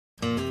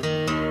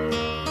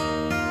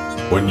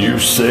When you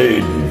say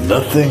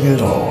nothing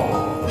at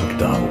all,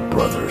 McDonald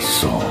Brothers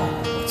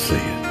song. Let's sing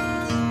it.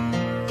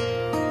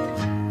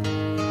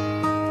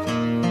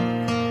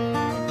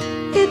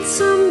 It's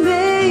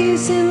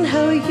amazing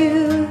how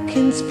you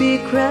can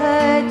speak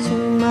right to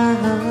my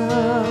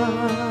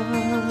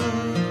heart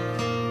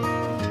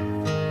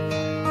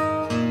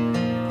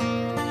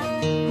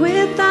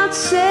without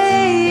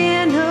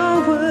saying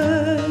a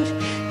word.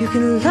 You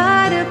can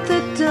light up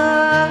the dark.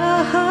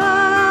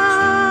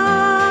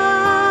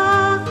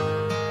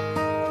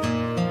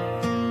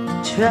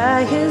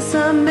 Try as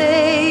I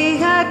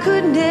may, I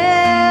could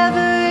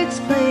never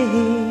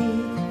explain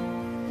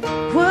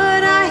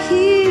what I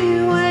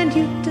hear when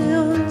you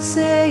don't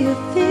say a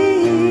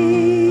thing.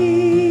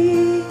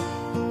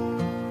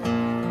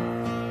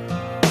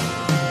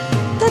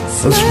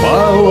 A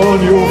smile on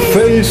your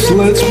face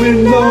lets me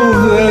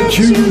know that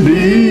you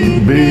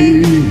need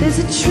me. There's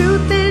a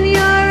truth in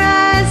your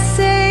eyes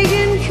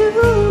saying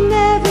you'll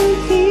never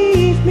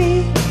leave me.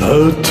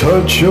 A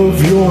touch of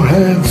your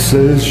hand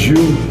says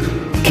you'll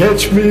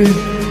catch me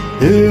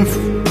if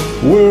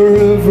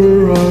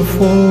wherever I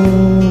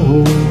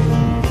fall.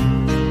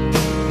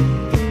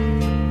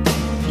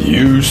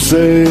 You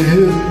say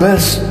it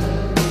best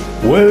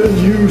when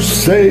you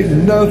say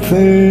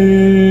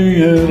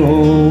nothing at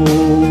all.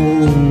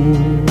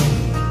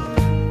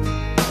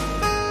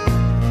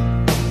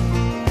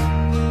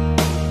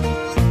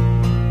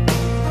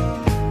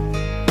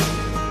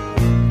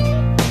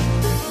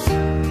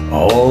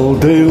 All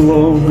day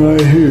long I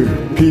hear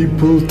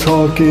people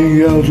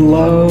talking out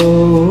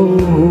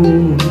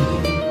loud,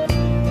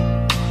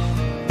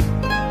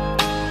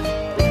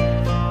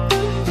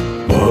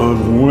 but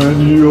when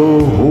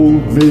you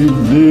hold me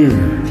near,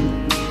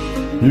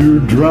 you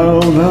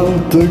drown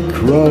out the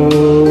crowd.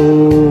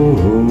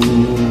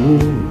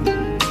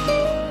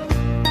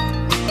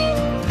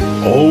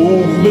 Oh,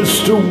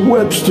 Mr.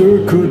 Webster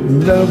could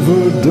never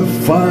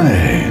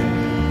define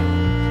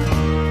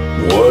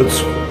what's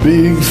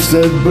being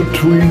said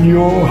between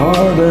your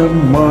heart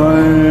and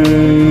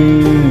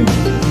mine.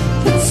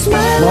 The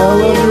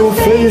Smile on your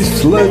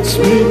face lets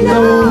me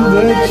know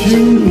that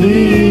you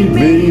need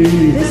me.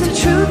 There's a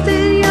truth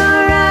in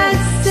your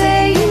eyes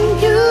saying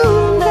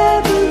you'll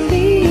never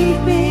leave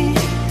me.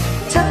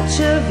 Touch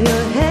of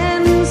your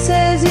hand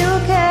says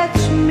you'll catch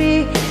me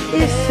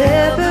if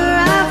ever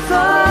I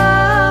fall.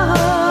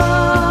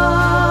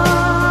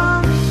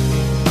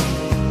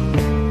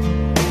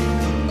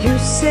 You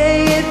say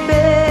it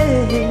best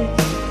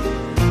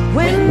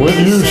when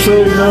you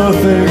say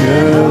nothing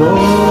at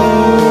all.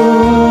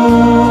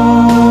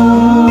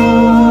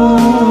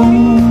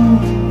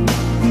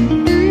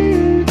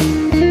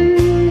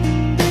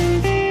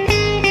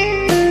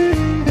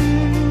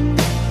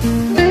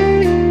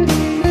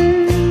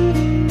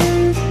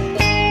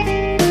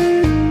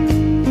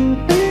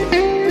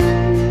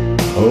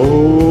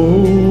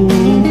 Oh,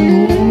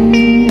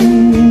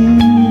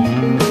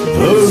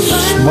 the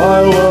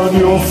smile on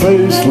your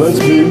face lets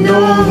me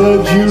know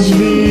that you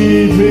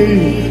need me.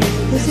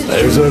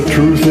 There's a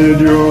truth in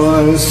your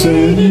eyes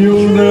saying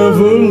you'll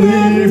never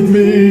leave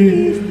me.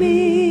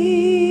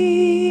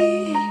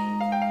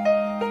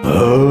 A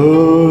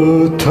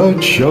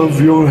touch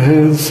of your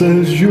hand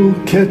says you'll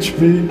catch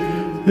me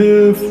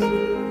if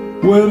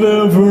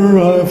whenever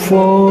I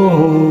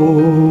fall.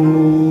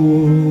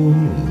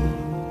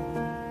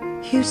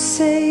 You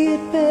say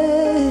it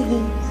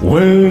best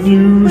when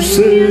you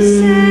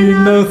say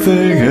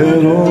nothing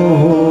at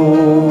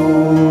all.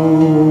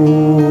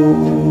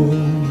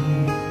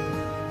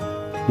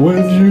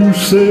 When you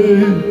say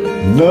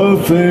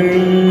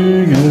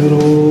nothing at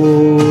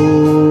all.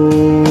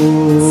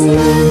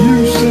 You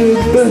say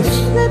it best.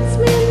 Lets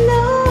me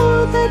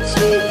know that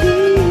you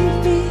need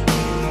me.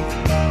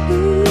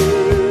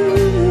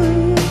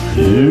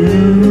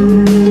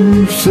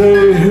 You say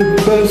it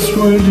best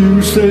when you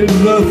say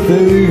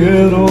nothing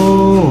at all.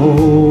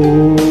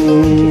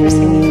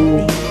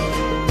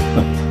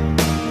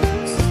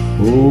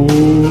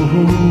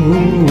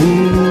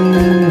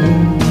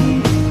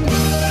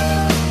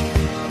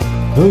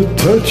 The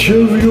touch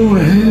of your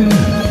hand,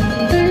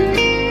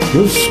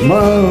 the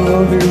smile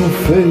on your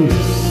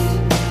face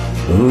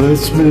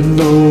lets me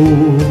know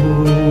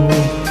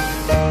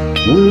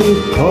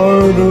we're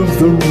part of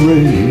the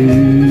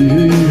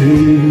race,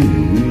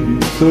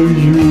 the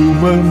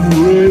human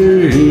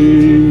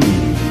race.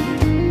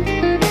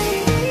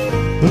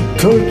 The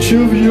touch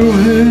of your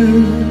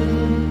hand.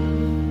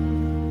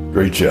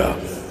 Great job.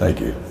 Thank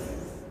you.